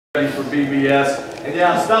ready for BBS. And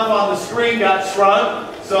yeah, stuff on the screen got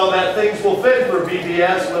shrunk so that things will fit for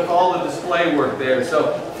BBS with all the display work there.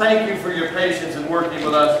 So thank you for your patience in working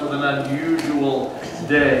with us with an unusual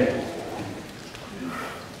day.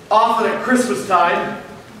 Often at Christmas time,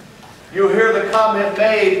 you hear the comment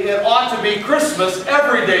made, it ought to be Christmas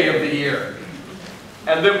every day of the year.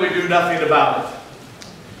 And then we do nothing about it.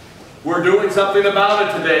 We're doing something about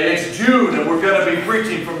it today. It's June and we're going to be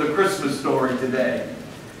preaching from the Christmas story today.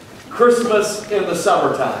 Christmas in the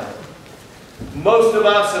summertime. Most of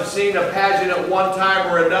us have seen a pageant at one time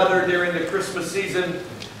or another during the Christmas season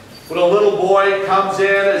when a little boy comes in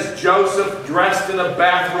as Joseph dressed in a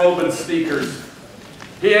bathrobe and sneakers.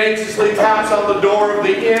 He anxiously taps on the door of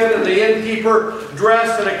the inn and the innkeeper,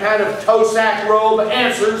 dressed in a kind of toe-sack robe,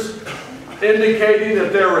 answers, indicating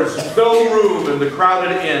that there is no room in the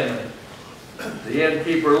crowded inn. The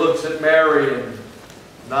innkeeper looks at Mary and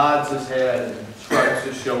nods his head and shrugs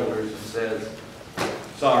his shoulders and says,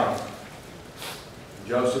 "Sorry."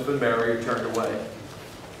 Joseph and Mary turned away.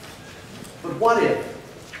 But what if?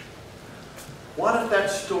 What if that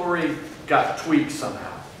story got tweaked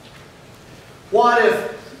somehow? What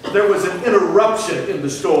if there was an interruption in the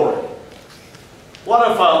story?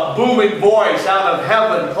 What if a booming voice out of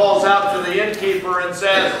heaven calls out to the innkeeper and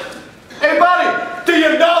says, "Hey buddy, do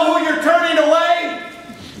you know who you're turning away?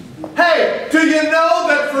 Hey, do you know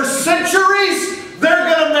that for centuries they're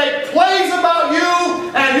going to make plays about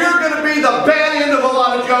you and you're going to be the bad end of a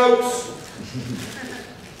lot of jokes?"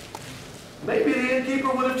 Maybe the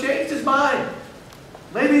innkeeper would have changed his mind.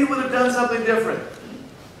 Maybe he would have done something different.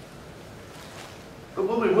 But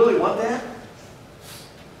would we really want that?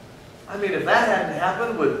 I mean, if that hadn't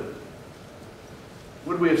happened,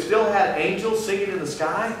 would we have still had angels singing in the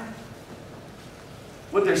sky?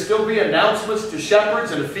 Would there still be announcements to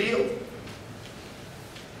shepherds in a field?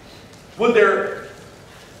 Would there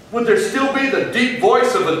still be the deep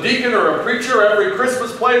voice of a deacon or a preacher every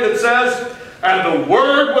Christmas play that says, "And the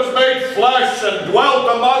Word was made flesh and dwelt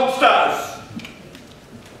amongst us"?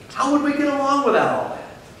 How would we get along without all that?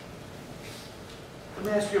 Let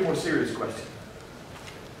me ask you a more serious question.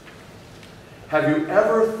 Have you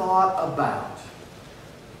ever thought about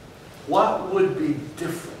what would be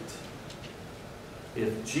different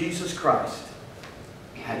if Jesus Christ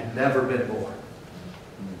had never been born?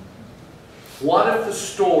 What if the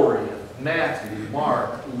story of Matthew,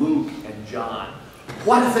 Mark, Luke, and John,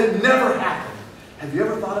 what if it never happened? Have you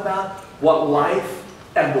ever thought about what life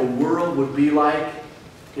and the world would be like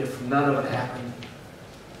if none of it happened?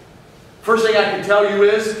 First thing I can tell you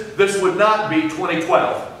is this would not be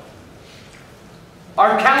 2012.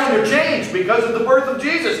 Our calendar changed because of the birth of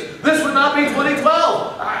Jesus. This would not be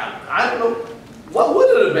 2012. I don't know. What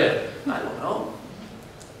would it have been? I don't know.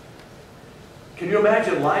 Can you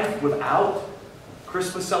imagine life without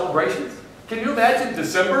Christmas celebrations? Can you imagine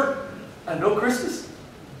December and no Christmas?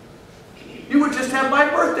 You would just have my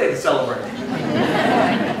birthday to celebrate.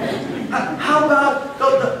 How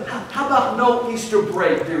about no Easter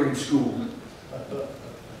break during school?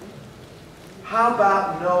 How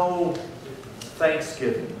about no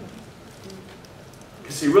Thanksgiving?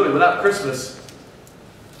 Because see, really, without Christmas,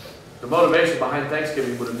 the motivation behind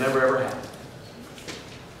Thanksgiving would have never ever happened.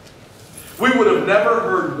 We would have never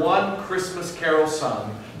heard one Christmas carol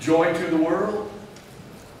sung. "Joy to the world,"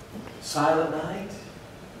 "Silent Night,"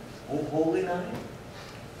 "O Holy Night."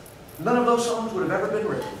 None of those songs would have ever been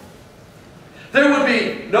written. There would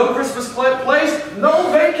be no Christmas plays,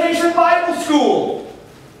 no vacation Bible school.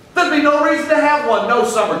 There'd be no reason to have one, no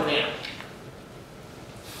summer camp.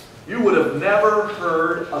 You would have never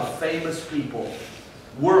heard of famous people,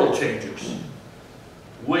 world changers.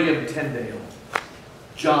 William Tyndale,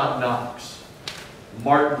 John Knox,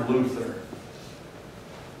 Martin Luther.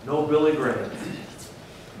 No Billy Graham.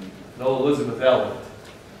 No Elizabeth Elliot.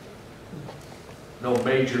 No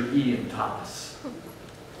Major Ian Thomas.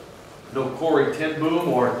 No Corrie ten Boom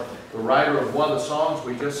or the writer of one of the songs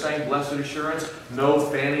we just sang, "Blessed Assurance." No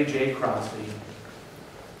Fannie J. Crosby.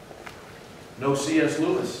 No C.S.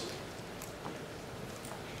 Lewis.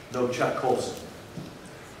 No Chuck Colson.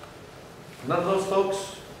 None of those folks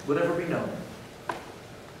would ever be known.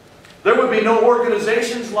 There would be no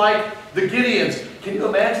organizations like the Gideons. Can you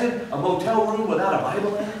imagine a motel room without a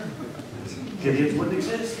Bible in it? Gideons wouldn't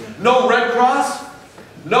exist. No Red Cross.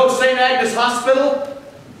 No St. Agnes Hospital.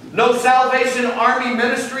 No Salvation Army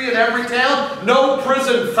ministry in every town. No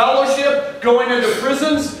prison fellowship going into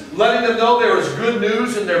prisons, letting them know there is good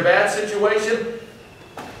news in their bad situation.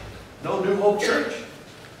 No New Hope Church.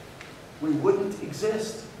 We wouldn't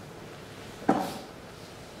exist.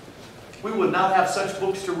 We would not have such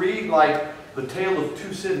books to read like The Tale of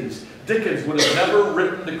Two Cities. Dickens would have never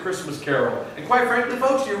written The Christmas Carol. And quite frankly,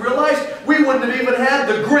 folks, do you realize we wouldn't have even had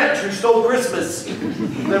The Grinch Who Stole Christmas?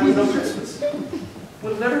 There was no Christmas.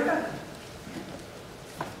 Would have never happened.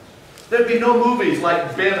 There'd be no movies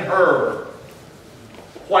like Ben-Hur,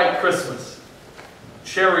 White Christmas,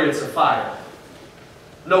 Chariots of Fire.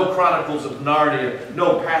 No Chronicles of Narnia,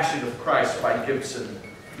 no Passion of Christ by Gibson.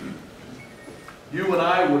 You and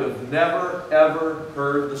I would have never, ever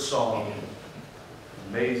heard the song,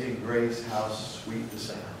 Amazing Grace, how sweet the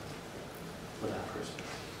sound, without Christmas.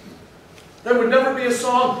 There would never be a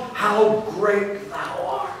song, How Great Thou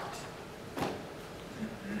Art.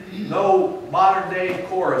 No modern day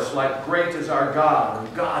chorus like Great is Our God,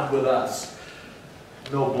 or God with Us.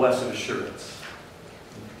 No Blessed Assurance.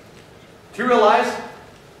 Do you realize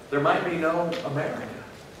there might be no America?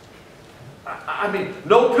 I mean,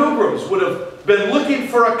 no pilgrims would have been looking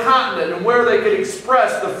for a continent and where they could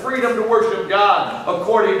express the freedom to worship God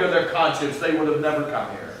according to their conscience. They would have never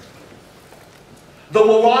come here. The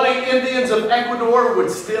Waorani Indians of Ecuador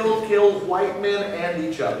would still kill white men and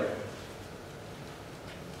each other.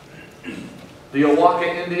 The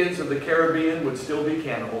Oaxaca Indians of the Caribbean would still be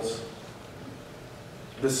cannibals.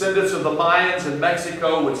 Descendants of the Mayans in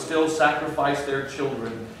Mexico would still sacrifice their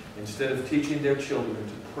children instead of teaching their children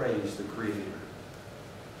to praise the Creator.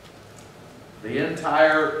 The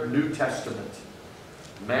entire New Testament,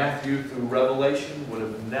 Matthew through Revelation, would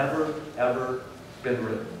have never, ever been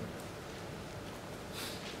written.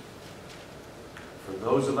 For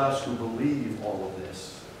those of us who believe all of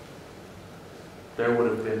this, there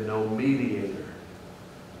would have been no mediator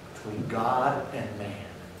between God and man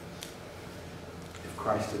if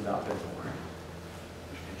Christ had not been born.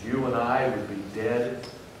 And you and I would be dead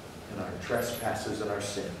in our trespasses and our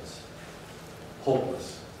sins,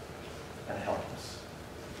 hopeless and helpless.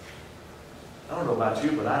 I don't know about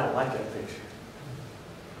you, but I don't like that picture.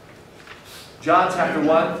 John chapter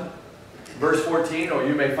 1, verse 14, or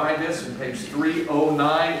you may find this in page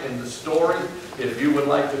 309 in the story. If you would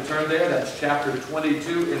like to turn there, that's chapter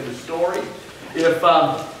 22 in the story.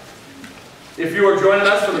 If you are joining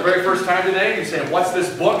us for the very first time today and you're saying, what's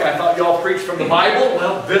this book? I thought you all preached from the Bible.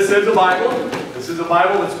 Well, this is the Bible. This is a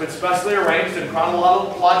Bible that's been specially arranged in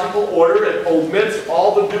chronological order. It omits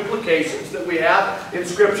all the duplications that we have in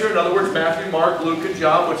Scripture. In other words, Matthew, Mark, Luke, and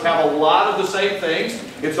John, which have a lot of the same things.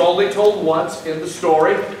 It's only told once in the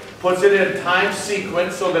story. Puts it in time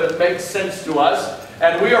sequence so that it makes sense to us.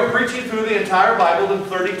 And we are preaching through the entire Bible in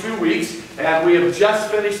 32 weeks. And we have just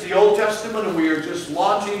finished the Old Testament and we are just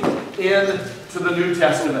launching into the New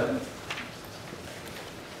Testament.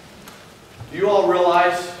 Do you all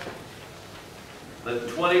realize that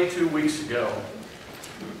 22 weeks ago,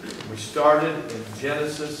 we started in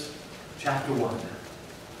Genesis chapter 1.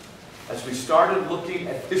 As we started looking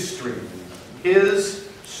at history, His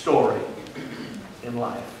story in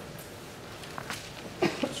life.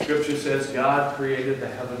 Scripture says God created the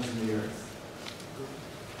heavens and the earth.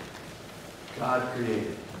 God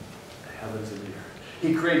created the heavens and the earth.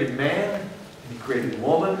 He created man, and He created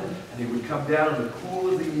woman, and He would come down in the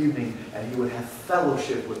cool of the evening, and He would have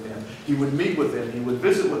fellowship with them. He would meet with them. He would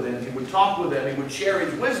visit with them. He would talk with them. He would share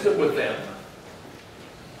His wisdom with them.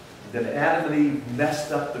 Then Adam and Eve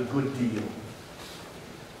messed up the good deal.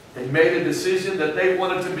 They made a decision that they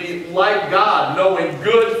wanted to be like God, knowing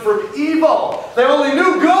good from evil. They only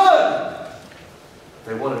knew good.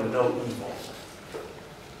 They wanted to know evil.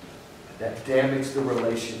 That damaged the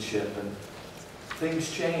relationship and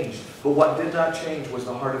things changed. But what did not change was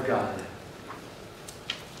the heart of God.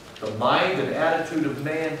 The mind and attitude of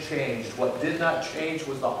man changed. What did not change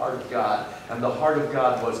was the heart of God. And the heart of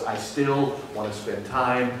God was, I still want to spend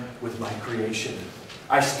time with my creation.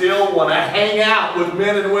 I still want to hang out with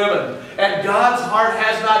men and women. And God's heart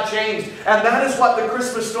has not changed. And that is what the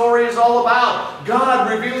Christmas story is all about.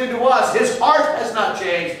 God revealing to us, His heart has not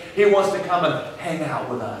changed. He wants to come and hang out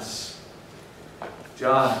with us.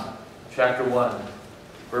 John chapter 1,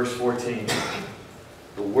 verse 14.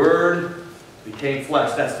 The Word became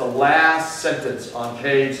flesh. That's the last sentence on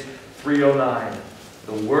page 309.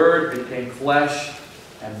 The Word became flesh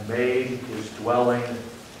and made His dwelling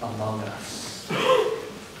among us.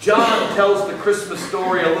 John tells the Christmas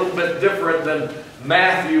story a little bit different than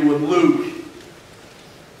Matthew and Luke.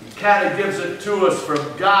 He kind of gives it to us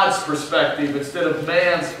from God's perspective instead of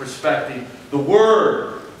man's perspective. The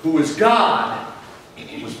Word, who is God,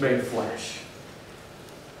 was made flesh.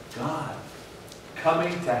 God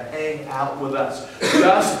coming to hang out with us.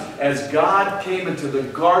 Just as God came into the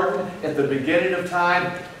garden at the beginning of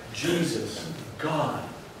time, Jesus, God,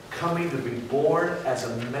 coming to be born as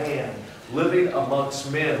a man, living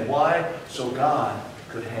amongst men. Why? So God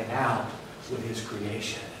could hang out with His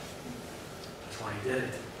creation. That's why He did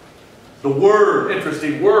it. The Word,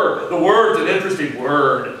 interesting word. The Word's an interesting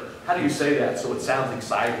word. How do you say that so it sounds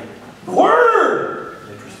exciting? The Word!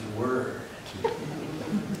 An interesting word.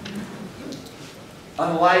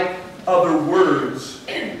 Unlike other words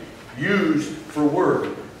used for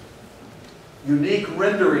word. Unique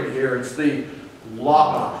rendering here, it's the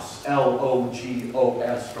logos,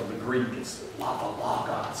 L-O-G-O-S from the Greek. It's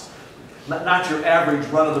logos. Not your average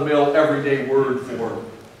run-of-the-mill everyday word for word.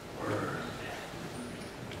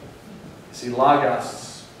 You see,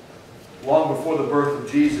 logos, long before the birth of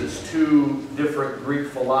Jesus, two different Greek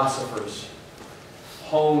philosophers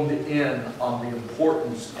honed in on the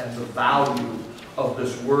importance and the value of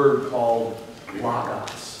this word called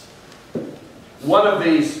logos. One of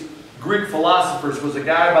these Greek philosophers was a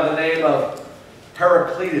guy by the name of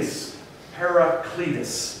Heraclitus.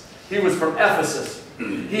 He was from Ephesus.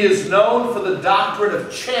 He is known for the doctrine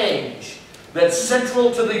of change that's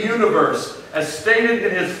central to the universe, as stated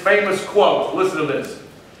in his famous quote. Listen to this.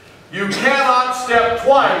 You cannot step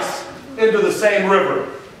twice into the same river.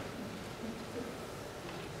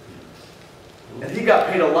 And he got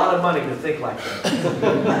paid a lot of money to think like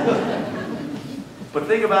that. But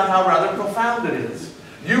think about how rather profound it is.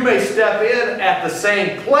 You may step in at the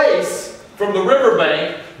same place from the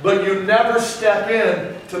riverbank, but you never step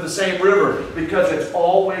in to the same river because it's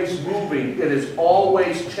always moving. It is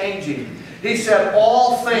always changing. He said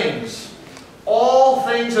all things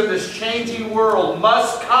in this changing world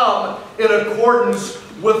must come in accordance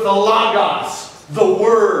with the logos, the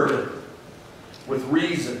Word, with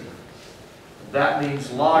reason. That means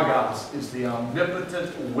logos is the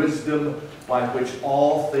omnipotent wisdom by which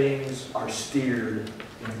all things are steered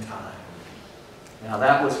in time. Now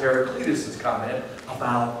that was Heraclitus' comment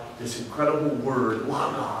about this incredible word,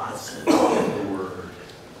 logos, the Word.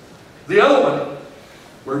 The other one,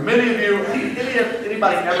 where many of you,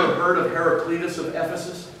 anybody ever heard of Heraclitus of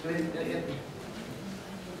Ephesus?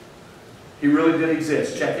 He really did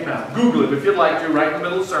exist. Check him out. Google him if you'd like to, right in the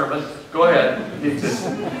middle of the sermon. Go ahead. He exists.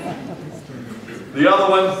 The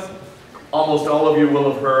other one, almost all of you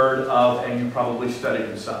will have heard of, and you probably studied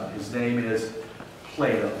him some. His name is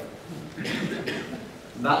Plato.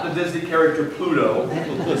 Not the Disney character Pluto.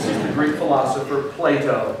 This is the Greek philosopher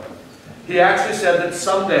Plato. He actually said that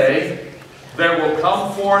someday there will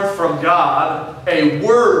come forth from God a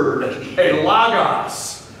Word, a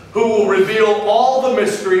logos, who will reveal all the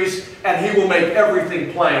mysteries and He will make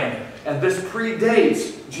everything plain. And this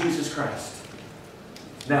predates Jesus Christ.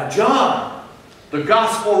 Now John, the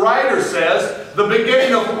gospel writer, says the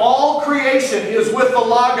beginning of all creation is with the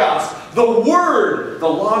logos. The Word, the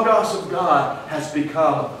logos of God, has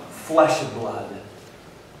become flesh and blood.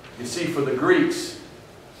 You see, for the Greeks,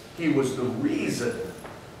 He was the reason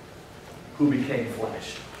who became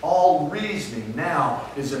flesh. All reasoning now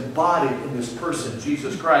is embodied in this person,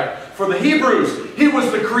 Jesus Christ. For the Hebrews, He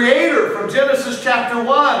was the Creator from Genesis chapter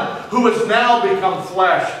 1, who has now become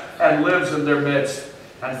flesh and lives in their midst.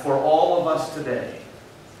 And for all of us today,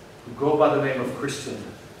 who go by the name of Christian,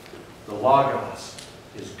 the Logos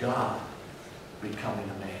is God becoming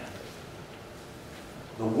a man.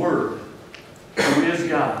 The Word, who is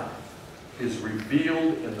God, is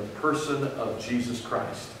revealed in the person of Jesus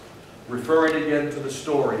Christ. Referring again to the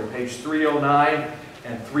story, page 309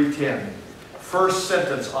 and 310. First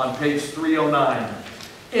sentence on page 309.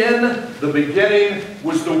 In the beginning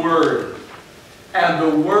was the Word, and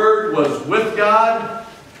the Word was with God,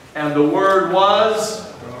 and the Word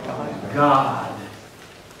was God.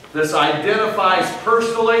 This identifies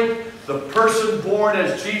personally the person born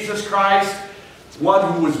as Jesus Christ,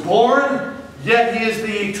 one who was born, yet He is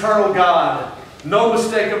the eternal God. No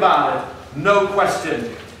mistake about it. No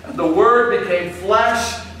question. And the Word became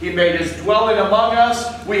flesh. He made His dwelling among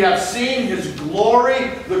us. We have seen His glory,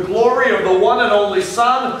 the glory of the one and only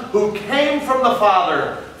Son, who came from the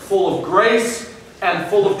Father, full of grace and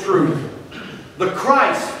full of truth. The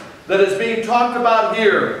Christ that is being talked about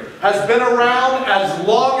here has been around as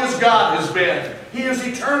long as God has been. He is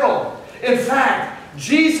eternal. In fact,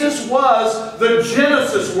 Jesus was the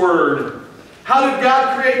Genesis Word. How did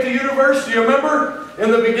God create the universe? Do you remember?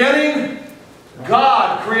 In the beginning,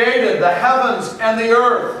 God created the heavens and the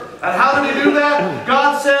earth. And how did He do that?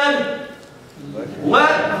 God said,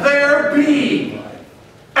 let there be.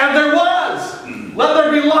 And there was. Let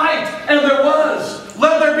there be light. And there was.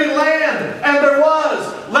 Let there be land. And there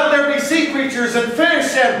was. Let there be sea creatures and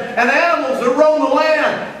fish and animals that roam the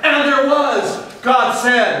land. And there was. God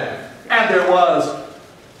said, and there was.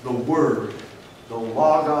 The Word, the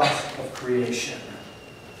Logos of creation.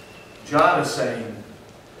 John is saying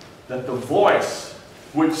that the voice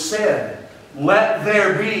which said, let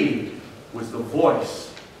there be, was the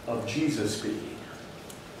voice of Jesus speaking.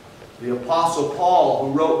 The Apostle Paul,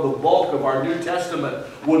 who wrote the bulk of our New Testament,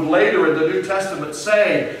 would later in the New Testament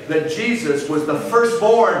say that Jesus was the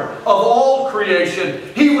firstborn of all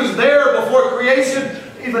creation. He was there before creation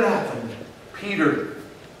even happened. Peter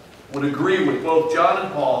would agree with both John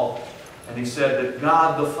and Paul, and he said that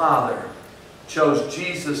God the Father chose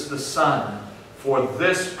Jesus the Son for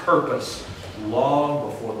this purpose long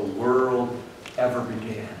before the world ever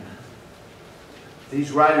began.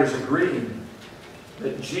 These writers agreed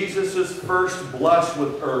that Jesus' first blush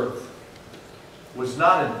with earth was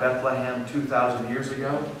not in Bethlehem 2,000 years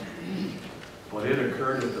ago, but it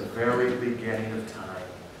occurred at the very beginning of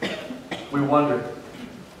time. We wondered,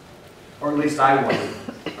 or at least I wondered,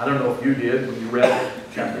 I don't know if you did when you read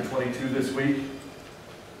chapter 22 this week,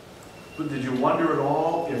 but did you wonder at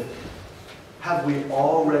all have we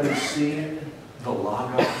already seen the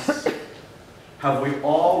Logos? Have we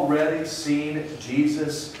already seen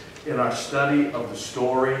Jesus in our study of the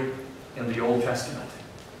story in the Old Testament?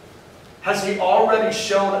 Has he already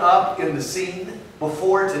shown up in the scene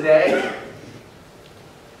before today?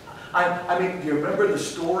 I mean, do you remember the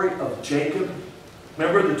story of Jacob?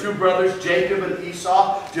 Remember the two brothers, Jacob and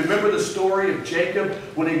Esau? Do you remember the story of Jacob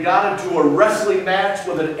when he got into a wrestling match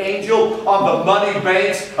with an angel on the muddy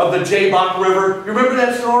banks of the Jabbok River? You remember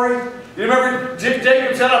that story? You remember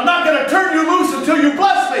Jacob said, I'm not going to turn you loose until you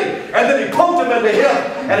bless me. And then he poked him in the hip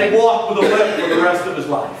and he walked with a limp for the rest of his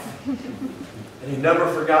life. And he never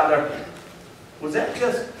forgot that. Was that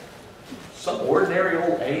just some ordinary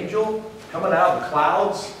old angel coming out of the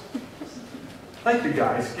clouds? Thank you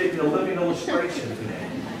guys, getting a living illustration today.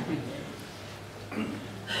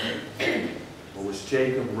 Or was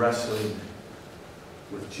Jacob wrestling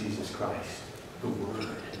with Jesus Christ, the Word?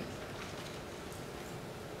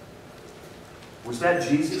 Was that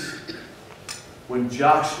Jesus when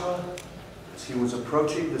Joshua, as he was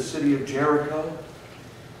approaching the city of Jericho,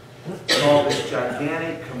 saw this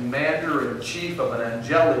gigantic commander-in-chief of an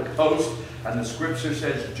angelic host, and the scripture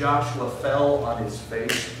says Joshua fell on his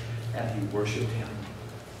face and he worshipped him?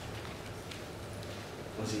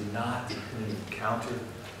 Was he not in an encounter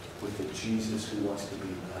with the Jesus who wants to be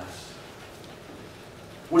with us?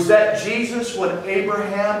 Was that Jesus when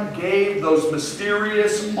Abraham gave those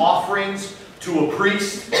mysterious offerings to a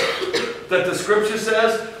priest that the scripture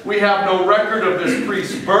says we have no record of this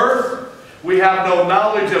priest's birth, we have no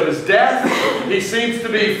knowledge of his death, he seems to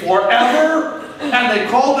be forever, and they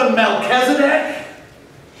called him Melchizedek?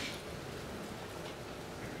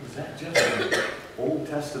 Was that just an Old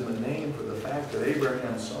Testament name for the fact that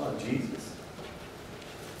Abraham saw Jesus?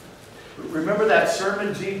 Remember that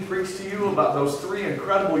sermon Gene preached to you about those three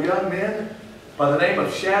incredible young men by the name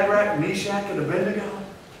of Shadrach, Meshach, and Abednego?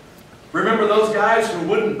 Remember those guys who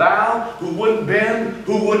wouldn't bow, who wouldn't bend,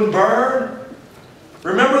 who wouldn't burn?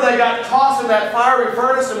 Remember they got tossed in that fiery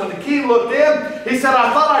furnace, and when the king looked in, he said,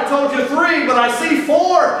 I thought I told you three, but I see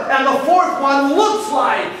four, and the fourth one looks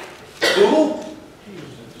like who?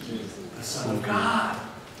 The Son of God.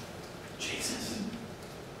 Jesus.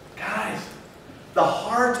 Guys, the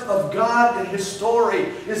heart of God in his story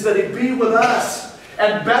is that he be with us.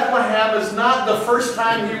 And Bethlehem is not the first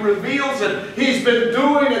time he reveals it. He's been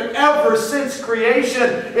doing it ever since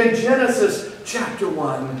creation in Genesis chapter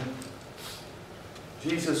 1.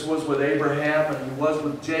 Jesus was with Abraham, and he was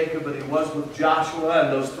with Jacob, and he was with Joshua,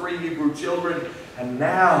 and those three Hebrew children. And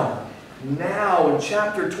now in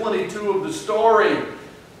chapter 22 of the story,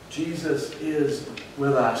 Jesus is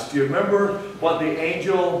with us. Do you remember what the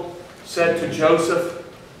angel said to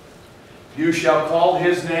Joseph? You shall call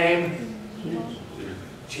his name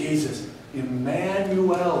Jesus,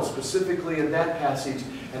 Emmanuel, specifically in that passage.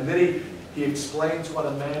 And then he explains what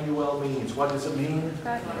Emmanuel means. What does it mean?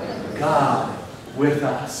 God with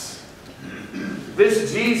us.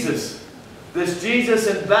 This Jesus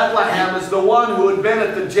in Bethlehem is the one who had been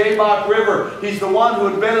at the Jabbok River. He's the one who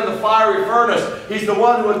had been in the fiery furnace. He's the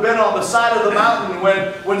one who had been on the side of the mountain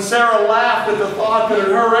when Sarah laughed at the thought that at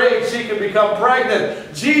her age she could become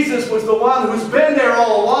pregnant. Jesus was the one who's been there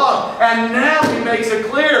all along. And now he makes it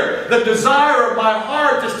clear, the desire of my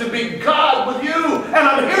heart is to be God with you. And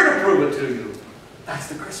I'm here to prove it to you. That's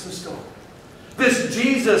the Christmas story. This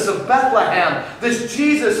Jesus of Bethlehem, this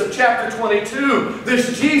Jesus of chapter 22,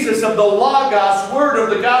 this Jesus of the Logos, word of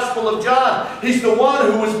the Gospel of John, he's the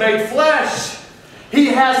one who was made flesh. He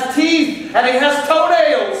has teeth and he has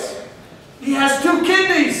toenails. He has two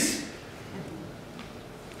kidneys.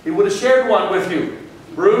 He would have shared one with you.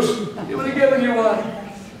 Bruce, he would have given you one.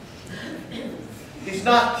 He's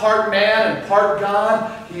not part man and part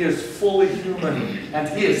God. He is fully human and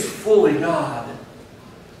he is fully God.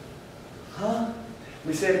 Huh? Let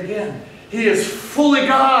me say it again. He is fully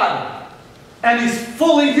God, and He's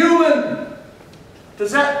fully human. Do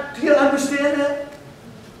you understand that?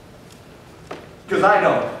 Because I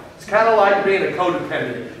don't. It's kind of like being a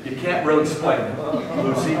codependent. You can't really explain it,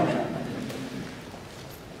 Lucy.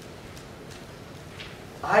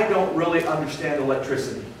 I don't really understand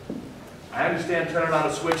electricity. I understand turning on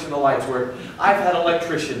a switch and the lights work. I've had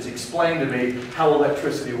electricians explain to me how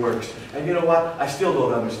electricity works. And you know what? I still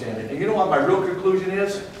don't understand it. And you know what my real conclusion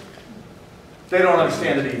is? They don't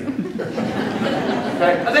understand it either.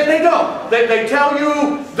 Okay? They don't. They tell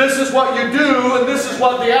you this is what you do and this is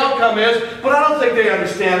what the outcome is, but I don't think they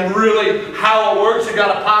understand really how it works. You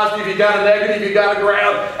got a positive, you got a negative, you got a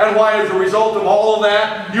ground, and why as a result of all of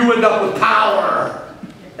that, you end up with power.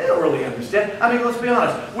 They don't really understand. I mean, let's be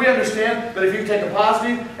honest. We understand that if you take a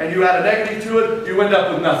positive and you add a negative to it, you end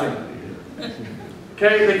up with nothing.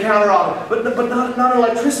 Okay, they counter off. But not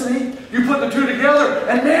electricity. You put the two together,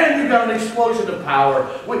 and man, you've got an explosion of power.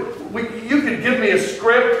 You could give me a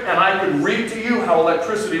script, and I could read to you how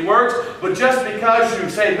electricity works, but just because you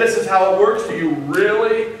say this is how it works, do you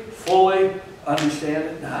really fully understand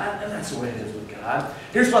it? Nah, and that's the way it is with God.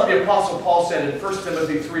 Here's what the Apostle Paul said in 1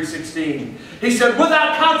 Timothy 3:16. He said,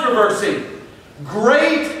 without controversy,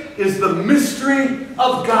 great is the mystery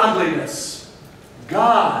of godliness.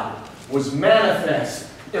 God was manifest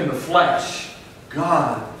in the flesh.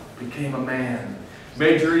 God became a man.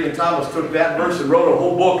 Major Ian Thomas took that verse and wrote a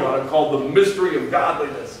whole book on it called The Mystery of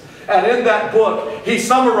Godliness. And in that book, he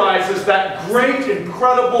summarizes that great,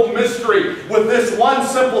 incredible mystery with this one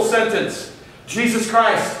simple sentence. Jesus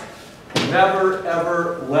Christ, never,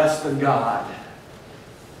 ever less than God.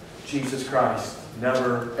 Jesus Christ,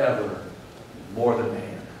 never, ever more than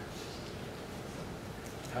man.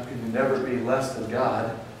 How can you never be less than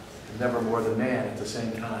God and never more than man at the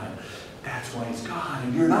same time? That's why He's God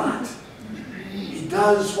and you're not. He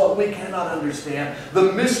does what we cannot understand.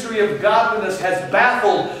 The mystery of godliness has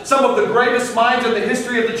baffled some of the greatest minds in the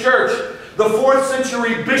history of the church. The 4th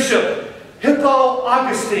century bishop, Hippo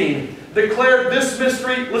Augustine, declared this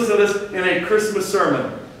mystery, listen to this, in a Christmas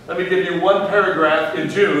sermon. Let me give you one paragraph in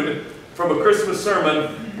June from a Christmas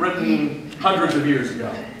sermon written hundreds of years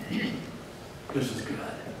ago. This is good.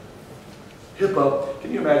 Hippo,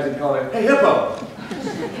 can you imagine calling him, hey Hippo?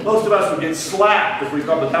 Most of us would get slapped if we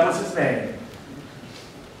called him, but that was his name.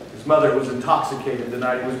 His mother was intoxicated the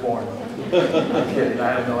night he was born. I'm kidding,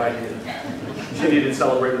 I have no idea. She needed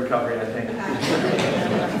celebrate recovery, I think.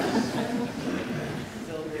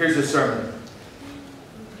 Here's his sermon.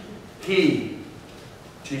 He,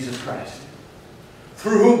 Jesus Christ,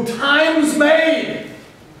 through whom time was made,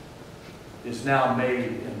 is now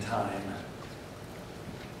made in time.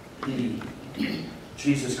 He,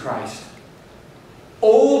 Jesus Christ,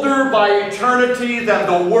 older by eternity than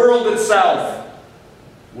the world itself,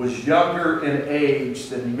 was younger in age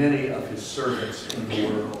than many of His servants in the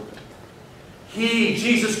world. He,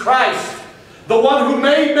 Jesus Christ, the one who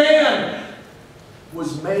made man,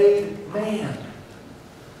 was made man.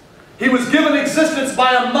 He was given existence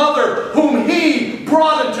by a mother whom He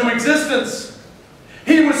brought into existence.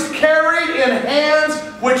 He was carried in hands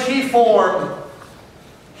which He formed.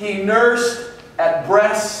 He nursed at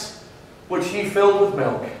breasts which He filled with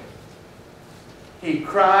milk. He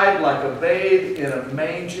cried like a babe in a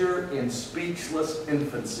manger in speechless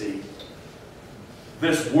infancy.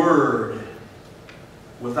 This word,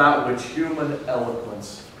 without which human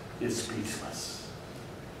eloquence is speechless.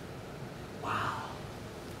 Wow.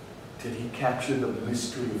 Did He capture the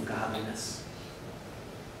mystery of godliness?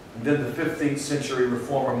 And then the 15th century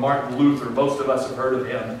reformer Martin Luther, most of us have heard of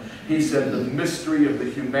him, he said the mystery of the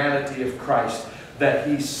humanity of Christ, that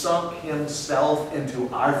He sunk Himself into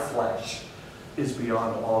our flesh, is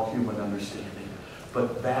beyond all human understanding.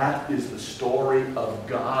 But that is the story of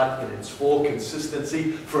God in its full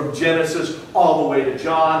consistency from Genesis all the way to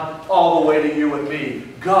John, all the way to you and me.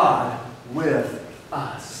 God with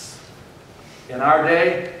us. In our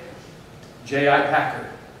day, J.I. Packer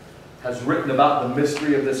has written about the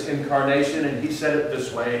mystery of this incarnation, and he said it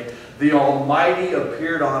this way: the Almighty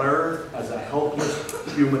appeared on earth as a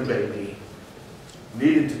helpless human baby.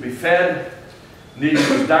 Needed to be fed, needed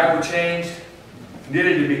his diaper changed,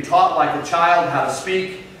 needed to be taught like a child how to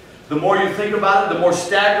speak. The more you think about it, the more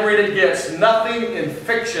staggering it gets. Nothing in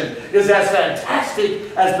fiction is as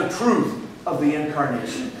fantastic as the truth of the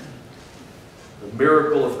incarnation. The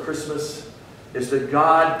miracle of Christmas is that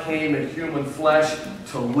God came in human flesh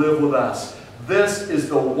to live with us. This is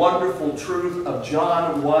the wonderful truth of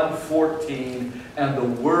John 1:14. And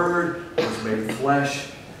the Word was made flesh,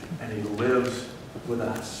 and He lives with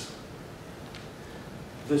us.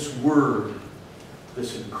 This Word,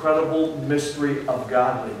 this incredible mystery of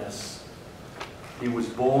godliness, He was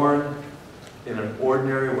born in an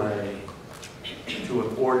ordinary way to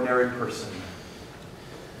an ordinary person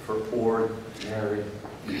for ordinary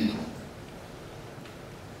people.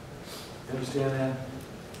 You understand that?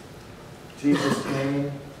 Jesus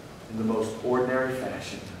came in the most ordinary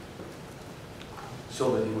fashion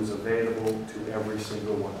so that he was available to every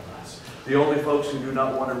single one of us. The only folks who do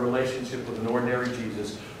not want a relationship with an ordinary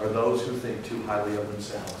Jesus are those who think too highly of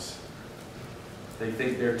themselves. They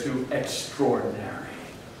think they're too extraordinary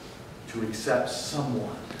to accept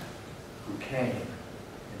someone who came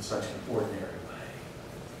in such an ordinary way.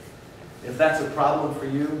 If that's a problem for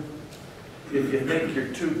you, if you think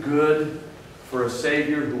you're too good for a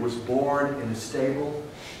Savior who was born in a stable,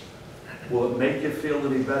 will it make you feel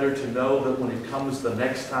any better to know that when he comes the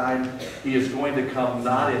next time, he is going to come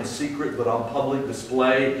not in secret but on public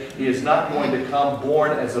display? He is not going to come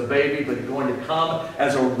born as a baby, but he's going to come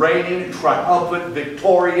as a reigning, triumphant,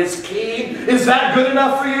 victorious king. Is that good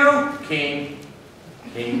enough for you? King,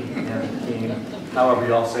 and king, however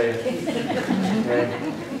you all say it. Okay.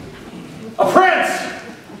 A prince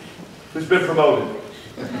who's been promoted.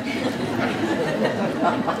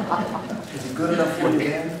 Is he good enough for you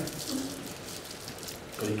then?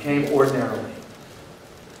 But he came ordinarily,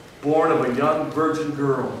 born of a young virgin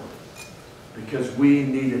girl, because we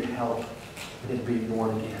needed help in being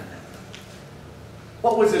born again.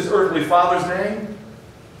 What was his earthly father's name?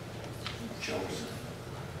 Joseph.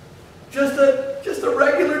 Just a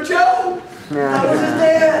regular Joe. That was his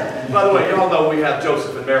dad. By the way, you all know we have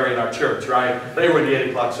Joseph and Mary in our church, right? They were in the 8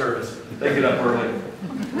 o'clock service. They get up early.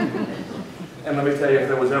 And let me tell you, if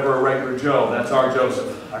there was ever a regular Joe, that's our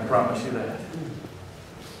Joseph. I promise you that.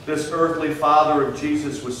 This earthly father of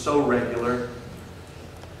Jesus was so regular.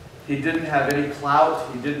 He didn't have any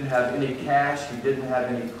clout. He didn't have any cash. He didn't have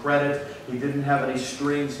any credit. He didn't have any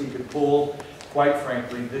strings he could pull. Quite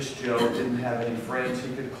frankly, this Joe didn't have any friends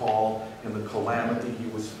he could call in the calamity he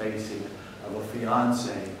was facing of a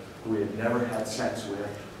fiancée who he had never had sex with,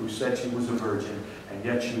 who said she was a virgin, and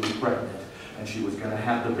yet she was pregnant, and she was going to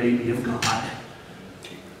have the baby of God.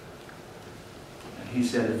 He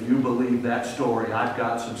said, if you believe that story, I've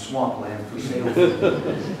got some swampland for sale for you.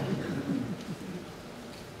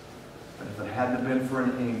 But if it hadn't been for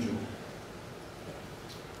an angel,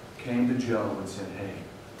 came to Joe and said, hey,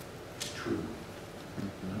 it's true.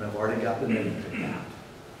 And I've already got the name picked out.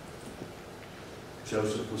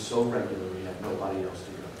 Joseph was so regular, he had nobody else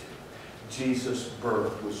to go to. Jesus'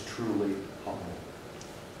 birth was truly humble.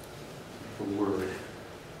 The word,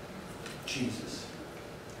 Jesus.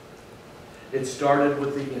 It started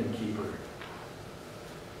with the innkeeper.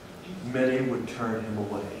 Many would turn him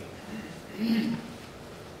away.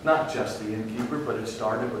 Not just the innkeeper, but it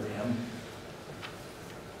started with him.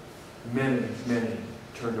 Many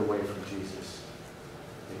turned away from Jesus.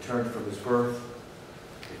 They turned from his birth.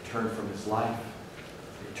 They turned from his life.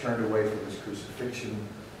 They turned away from his crucifixion.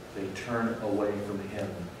 They turned away from him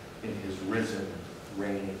in his risen,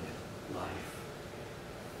 reigning life.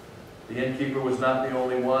 The innkeeper was not the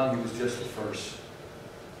only one. He was just the first.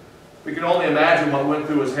 We can only imagine what went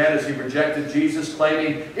through his head as he rejected Jesus,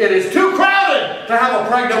 claiming, it is too crowded to have a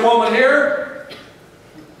pregnant woman here.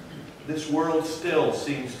 This world still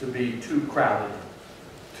seems to be too crowded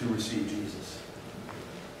to receive Jesus.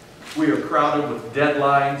 We are crowded with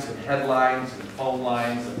deadlines and headlines and phone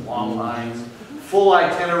lines and long lines, full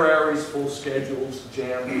itineraries, full schedules,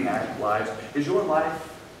 jam-packed lives. Is your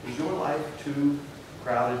life too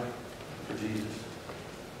crowded for Jesus?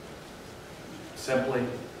 Simply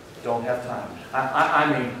don't have time. I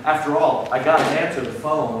mean, after all, I got to answer the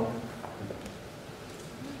phone.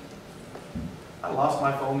 I lost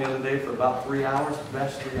my phone the other day for about 3 hours. The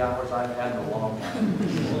best 3 hours I've had in a long time.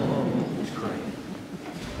 It's great.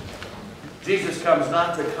 Jesus comes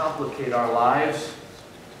not to complicate our lives.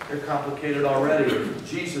 They're complicated already.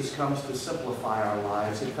 Jesus comes to simplify our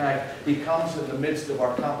lives. In fact, he comes in the midst of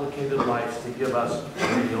our complicated lives to give us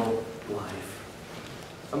real life.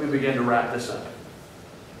 Let me begin to wrap this up.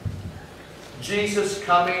 Jesus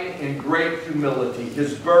coming in great humility,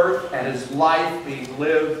 his birth and his life being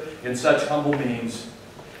lived in such humble means.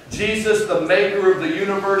 Jesus, the maker of the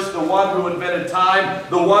universe, the one who invented time,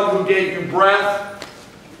 the one who gave you breath,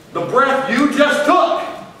 the breath you just took,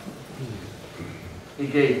 he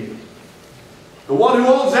gave you. The one who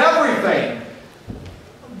owns everything,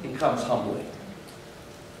 he comes humbly.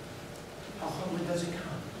 How humbly does he come?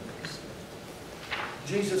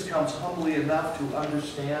 Jesus comes humbly enough to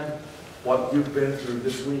understand what you've been through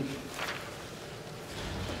this week.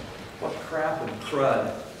 What crap and crud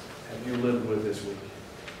have you lived with this week?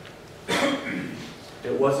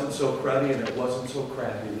 It wasn't so cruddy and it wasn't so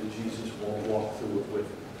crappy that Jesus won't walk through it with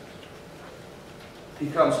you. He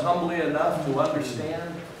comes humbly enough to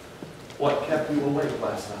understand what kept you awake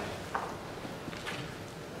last night.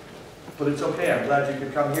 But it's okay. I'm glad you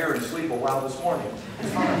could come here and sleep a while this morning.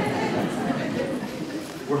 It's fine.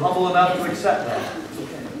 We're humble enough to accept that. It's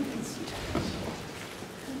okay.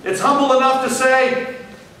 It's humble enough to say,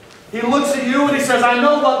 He looks at you and He says, I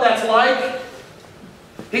know what that's like.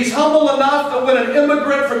 He's humble enough that when an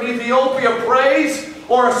immigrant from Ethiopia prays,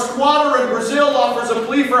 or a squatter in Brazil offers a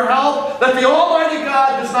plea for help, that the Almighty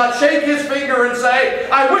God does not shake His finger and say,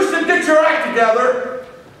 I wish to get your act together.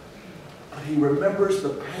 But He remembers the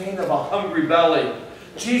pain of a hungry belly.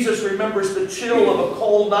 Jesus remembers the chill of a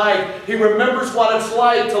cold night. He remembers what it's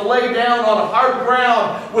like to lay down on hard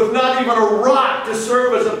ground with not even a rock to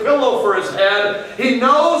serve as a pillow for his head. He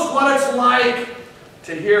knows what it's like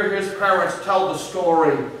to hear his parents tell the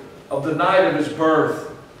story of the night of his birth.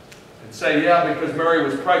 And say, yeah, because Mary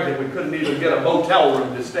was pregnant, we couldn't even get a motel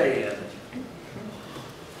room to stay in.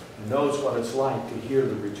 He knows what it's like to hear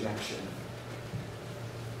the rejection.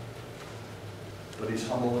 But He's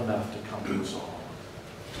humble enough to come to us all.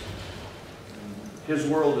 His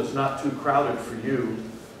world is not too crowded for you.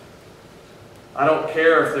 I don't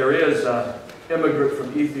care if there is an immigrant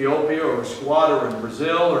from Ethiopia or a squatter in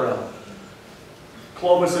Brazil or a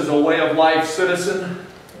Clovis is a way of life citizen.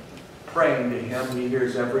 Praying to Him, He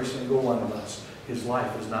hears every single one of us. His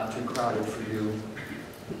life is not too crowded for you.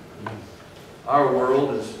 Our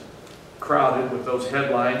world is crowded with those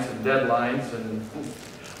headlines and deadlines and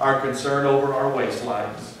our concern over our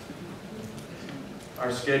waistlines.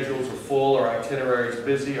 Our schedules are full, our itinerary is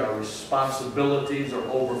busy, our responsibilities are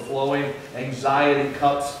overflowing, anxiety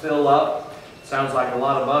cups fill up. Sounds like a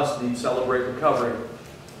lot of us need to celebrate recovery.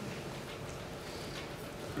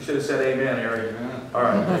 You should have said amen, Eric. Amen. All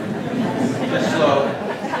right. Just slow.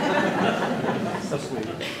 So sweet.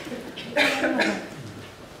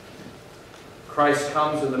 Christ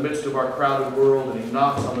comes in the midst of our crowded world and He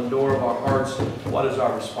knocks on the door of our hearts. What is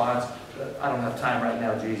our response? I don't have time right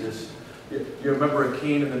now, Jesus. You remember a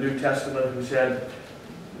king in the New Testament who said,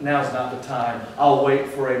 now's not the time. I'll wait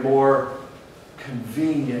for a more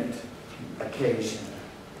convenient occasion.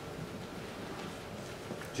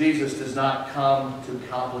 Jesus does not come to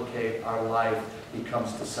complicate our life. He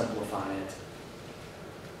comes to simplify it.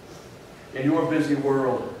 In your busy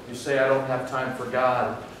world, you say, I don't have time for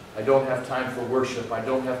God. I don't have time for worship. I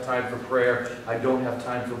don't have time for prayer. I don't have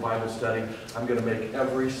time for Bible study. I'm going to make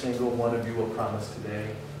every single one of you a promise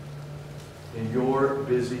today. In your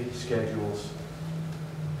busy schedules,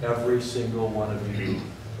 every single one of you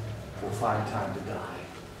will find time to die.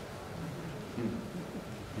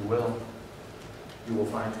 You will. You will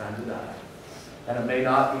find time to die. And it may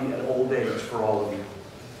not be an old age for all of you.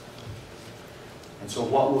 And so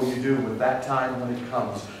what will you do with that time when it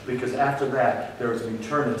comes? Because after that, there is an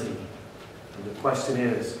eternity. And the question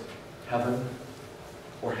is, heaven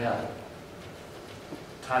or hell?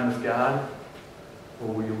 Time with God,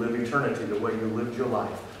 or will you live eternity the way you lived your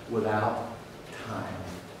life without time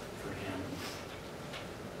for Him?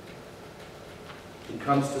 He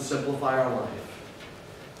comes to simplify our life.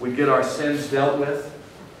 We get our sins dealt with.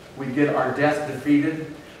 We get our death defeated.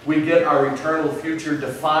 We get our eternal future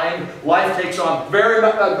defined. Life takes on very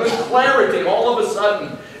good clarity all of a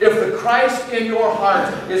sudden. If the Christ in your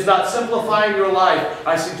heart is not simplifying your life,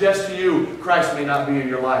 I suggest to you, Christ may not be in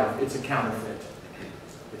your life. It's a counterfeit.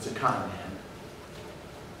 It's a con man.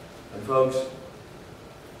 And folks,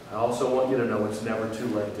 I also want you to know it's never too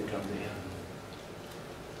late to come to Him.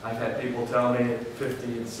 I've had people tell me at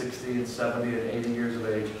 50 and 60 and 70 and 80 years of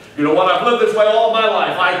age, you know what, I've lived this way all my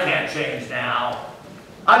life. I can't change now.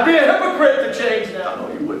 I'd be a hypocrite to change now.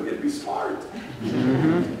 No, you wouldn't. You'd be smart. You'd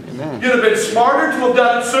have been smarter to have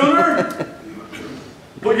done it sooner.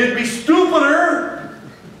 But you'd be stupider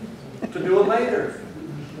to do it later.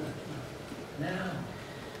 Now.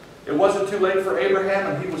 It wasn't too late for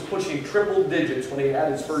Abraham, and he was pushing triple digits when he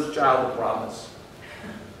had his first child of promise.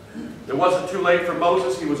 It wasn't too late for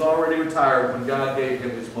Moses. He was already retired when God gave him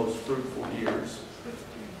his most fruitful years.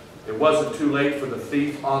 It wasn't too late for the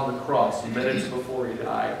thief on the cross minutes before he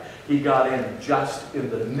died. He got in just in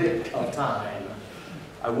the nick of time.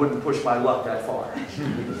 I wouldn't push my luck that far.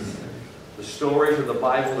 The stories of the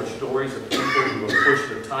Bible are stories of people who have pushed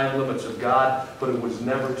the time limits of God, but it was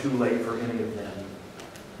never too late for any of them.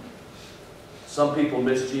 Some people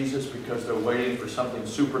miss Jesus because they're waiting for something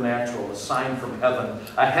supernatural, a sign from heaven,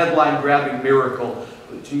 a headline-grabbing miracle.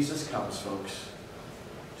 But Jesus comes, folks,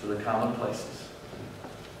 to the common places.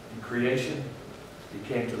 In creation, He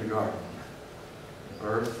came to the garden. In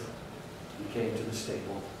birth, He came to the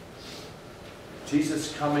stable.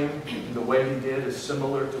 Jesus coming the way He did is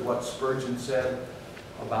similar to what Spurgeon said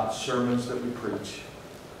about sermons that we preach.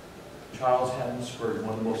 Charles Haddon-Spurgeon,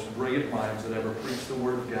 one of the most brilliant minds that ever preached the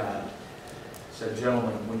Word of God, said,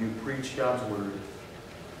 gentlemen, when you preach God's Word,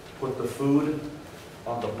 put the food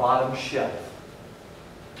on the bottom shelf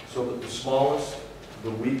so that the smallest,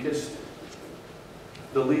 the weakest,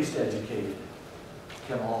 the least educated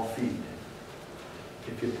can all feed.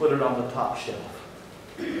 If you put it on the top shelf,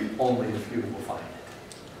 only a few will find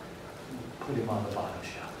it. Put him on the bottom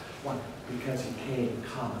shelf. One, because he came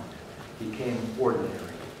common. He came ordinary.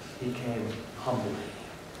 He came humbly.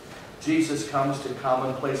 Jesus comes to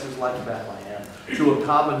common places like Bethlehem, to a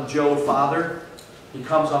common Joe father. He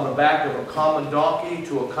comes on the back of a common donkey,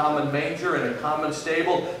 to a common manger in a common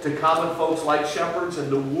stable, to common folks like shepherds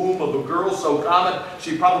in the womb of a girl so common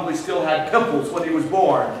she probably still had pimples when he was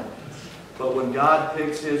born. But when God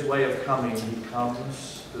picks his way of coming, he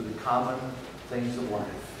comes to the common things of life.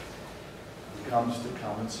 He comes to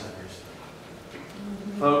common sinners.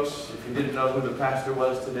 Folks, if you didn't know who the pastor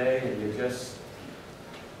was today and you just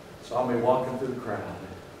saw me walking through the crowd,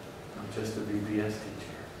 I'm just a VBS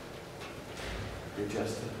teacher. You're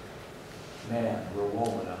just a man or a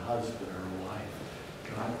woman, a husband or a wife.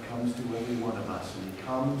 God comes to every one of us, and he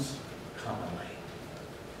comes commonly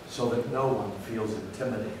so that no one feels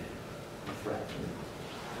intimidated or threatened.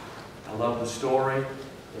 I love the story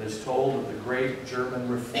that is told of the great German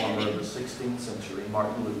reformer of the 16th century,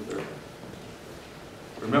 Martin Luther.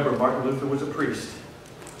 Remember, Martin Luther was a priest.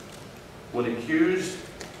 When accused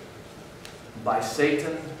by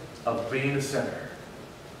Satan of being a sinner,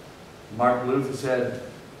 Martin Luther said,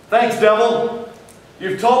 "Thanks, devil.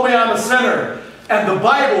 You've told me I'm a sinner, and the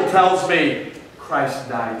Bible tells me Christ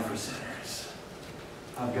died for sinners.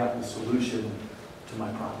 I've got the solution to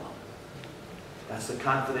my problem." That's the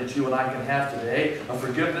confidence you and I can have today, a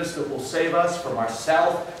forgiveness that will save us from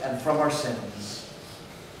ourselves and from our sins.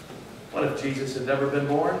 What if Jesus had never been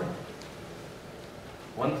born?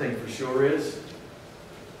 One thing for sure is,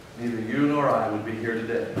 neither you nor I would be here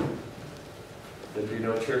today. There'd be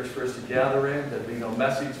no church for us to gather in. There'd be no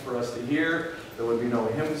message for us to hear. There would be no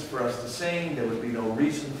hymns for us to sing. There would be no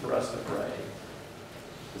reason for us to pray.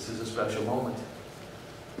 This is a special moment.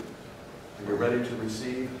 Are you ready to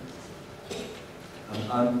receive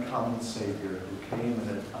an uncommon Savior who came in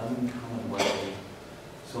an uncommon way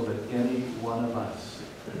so that any one of us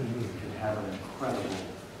can have an incredible,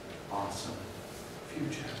 awesome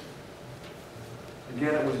future?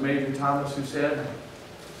 Again, it was Major Thomas who said,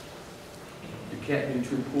 you can't be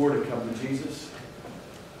too poor to come to Jesus.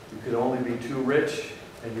 You could only be too rich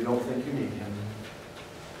and you don't think you need him.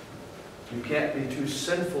 You can't be too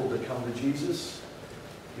sinful to come to Jesus.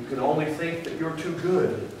 You could only think that you're too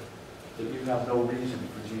good, that you have no reason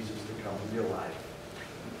for Jesus to come in your life.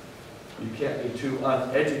 You can't be too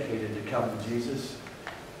uneducated to come to Jesus.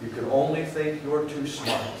 You could only think you're too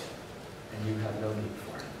smart and you have no need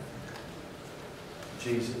for him.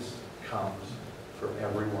 Jesus comes for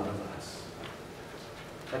every one of us.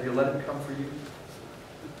 Have you let him come for you?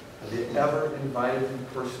 Have you ever invited him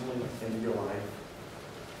personally into your life?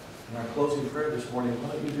 In our closing prayer this morning,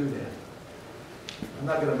 why don't you do that? I'm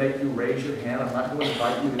not going to make you raise your hand. I'm not going to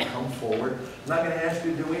invite you to come forward. I'm not going to ask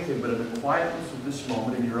you to do anything, but in the quietness of this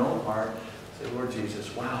moment in your own heart, say, Lord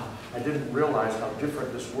Jesus, wow, I didn't realize how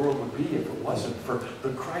different this world would be if it wasn't for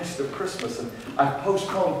the Christ of Christmas. And I've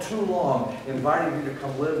postponed too long inviting you to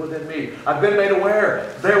come live within me. I've been made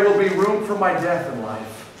aware there will be room for my death in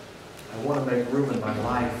life. I want to make room in my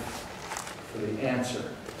life for the answer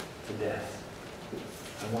to death.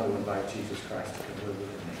 I want to invite Jesus Christ to come live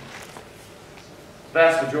within me. The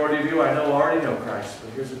vast majority of you I know already know Christ,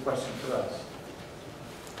 but here's a question for us.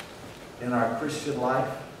 In our Christian life,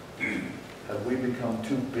 have we become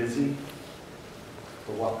too busy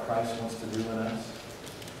for what Christ wants to do in us?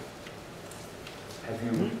 Have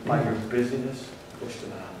you, by your busyness, pushed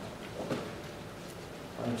him out?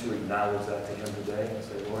 Why don't you acknowledge that to him today and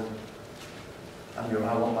say, Lord,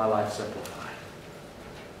 I want my life simplified.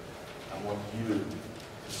 I want you to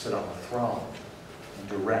sit on the throne and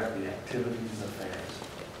direct the activities and affairs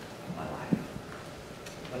of my life.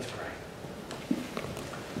 Let's pray.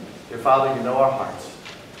 Dear Father, you know our hearts.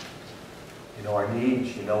 You know our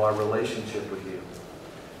needs. You know our relationship with you.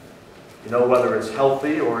 You know whether it's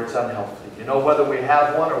healthy or it's unhealthy. You know whether we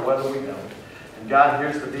have one or whether we don't. And God,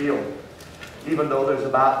 here's the deal. Even though there's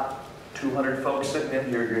about 200 folks sitting in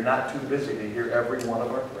here, you're not too busy to hear every one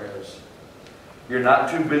of our prayers. You're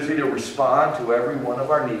not too busy to respond to every one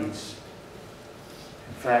of our needs.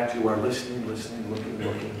 In fact, you are listening,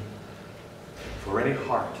 looking for any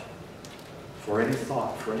heart, for any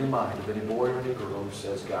thought, for any mind of any boy or any girl who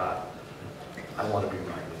says, God, I want to be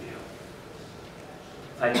right with you.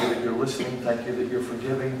 Thank you that you're listening. Thank you that you're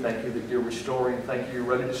forgiving. Thank you that you're restoring. Thank you you're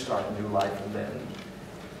ready to start a new life in them.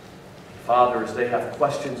 Father, as they have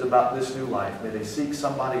questions about this new life, may they seek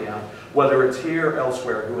somebody out, whether it's here or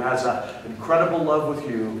elsewhere, who has an incredible love with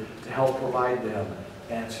you to help provide them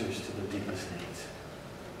answers to the deepest needs.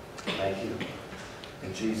 Thank you.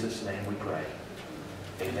 In Jesus' name we pray.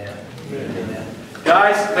 Amen. Amen.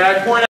 Guys, may I point out